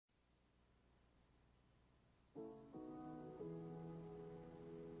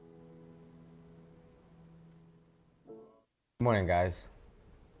Good morning, guys.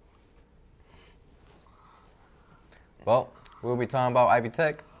 Well, we'll be talking about Ivy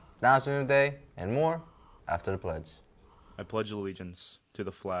Tech, Down Syndrome Day, and more after the pledge. I pledge allegiance to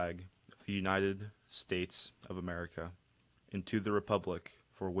the flag of the United States of America and to the republic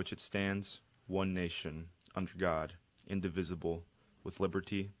for which it stands, one nation, under God, indivisible, with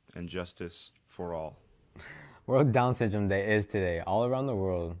liberty and justice for all. World Down Syndrome Day is today. All around the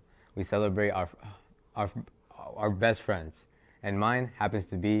world, we celebrate our best friends, and mine happens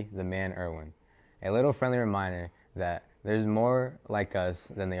to be the man Irwin. A little friendly reminder that there's more like us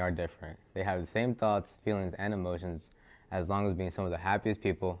than they are different. They have the same thoughts, feelings, and emotions, as long as being some of the happiest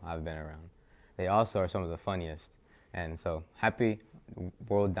people I've been around. They also are some of the funniest. And so, happy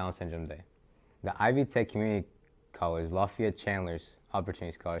World Down Syndrome Day. The Ivy Tech Community College Lafayette Chandler's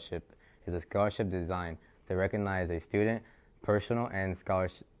Opportunity Scholarship is a scholarship designed to recognize a student personal and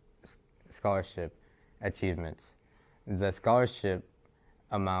scholarship achievements. The scholarship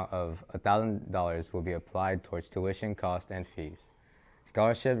amount of $1,000 will be applied towards tuition costs and fees.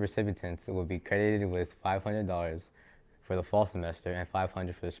 Scholarship recipients will be credited with $500 for the fall semester and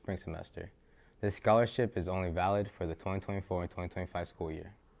 $500 for the spring semester. This scholarship is only valid for the 2024 and 2025 school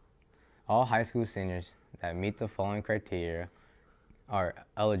year. All high school seniors that meet the following criteria are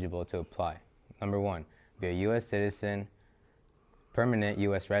eligible to apply. Number 1, be a U.S. citizen, permanent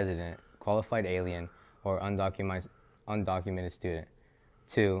U.S. resident, qualified alien, or undocumented student.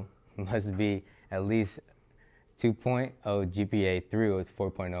 2, must be at least 2.0 GPA through a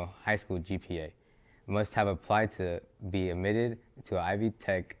 4.0 high school GPA. Must have applied to be admitted to Ivy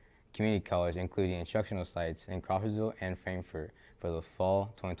Tech Community College, including instructional sites in Crawfordsville and Frankfort for the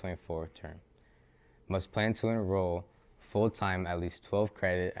fall 2024 term. Must plan to enroll full-time at least 12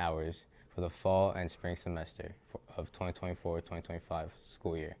 credit hours for the fall and spring semester of 2024-2025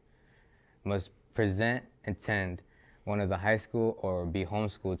 school year. Must attend one of the high school or be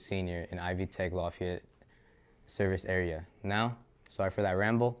homeschooled senior in Ivy Tech Lafayette service area. Now, sorry for that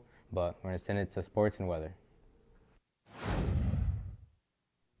ramble, but we're going to send it to sports and weather.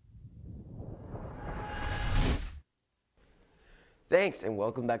 Thanks, and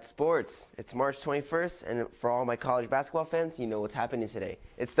welcome back to sports. It's March 21st, and for all my college basketball fans, you know what's happening today.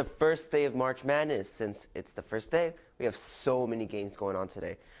 It's the first day of March Madness. Since it's the first day, we have so many games going on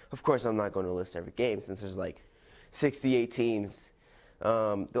today. Of course, I'm not going to list every game since there's like 68 teams.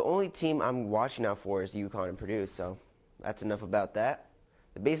 The only team I'm watching out for is UConn and Purdue, so that's enough about that.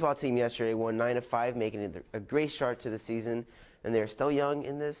 The baseball team yesterday won 9-5, making it a great start to the season, and they're still young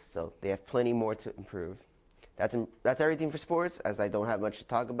in this, so they have plenty more to improve. That's everything for sports, as I don't have much to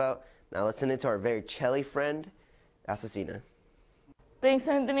talk about. Now let's send it to our very chelly friend, Assassina. Thanks,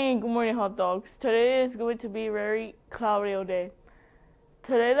 Anthony, and good morning, hot dogs. Today is going to be a very cloudy all day.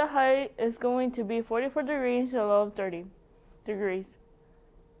 Today the high is going to be 44 degrees and a low of 30 degrees.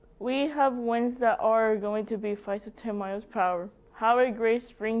 We have winds that are going to be 5 to 10 miles per hour. Have a great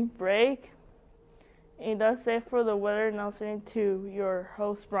spring break. And that's it for the weather. Now sending to your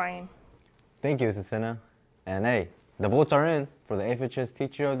host, Brian. Thank you, Assassina. And hey, the votes are in for the FHS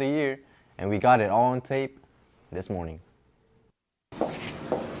Teacher of the Year, and we got it all on tape this morning.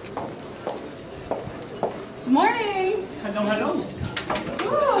 Morning! Hello.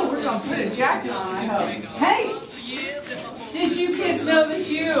 Ooh, we're going to put a jacket on, I hope. Hey! Did you kids know that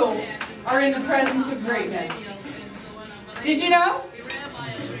you are in the presence of greatness? Did you know?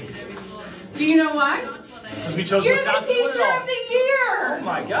 Do you know why? We chose You're the Wisconsin Teacher of the Year! Oh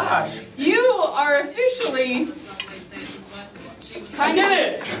my gosh. You are officially I did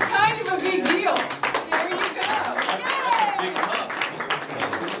it! kind of a big deal. There you go. Yay!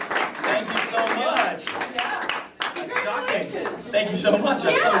 Thank you so much. Yeah. That's shocking. Congratulations. Thank you so much.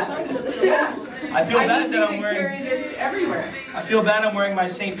 I'm so excited. Yeah. I feel I've bad seen that I'm it wearing. carry this everywhere. I feel bad I'm wearing my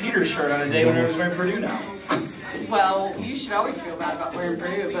St. Peter's shirt on a day when I was wearing Purdue now. Well, you should always feel bad about wearing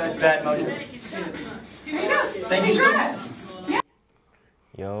Purdue, but It's bad mojo. here you go. Thank you so much. Yeah.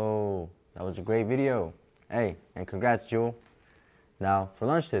 Yo, that was a great video. Hey, and congrats, Jewel. Now, for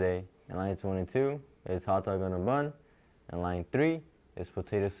lunch today, in line 22 is hot dog on a bun, in line 3 is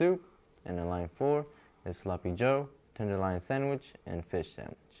potato soup, and in line 4 is sloppy joe, tenderloin sandwich, and fish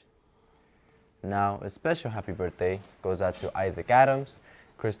sandwich. Now, a special happy birthday goes out to Isaac Adams,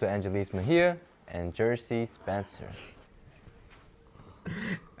 Crystal Angelise Mejia, and Jersey Spencer.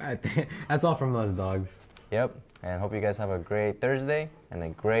 That's all from us, dogs. Yep, and hope you guys have a great Thursday and a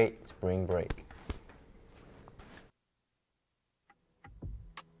great spring break.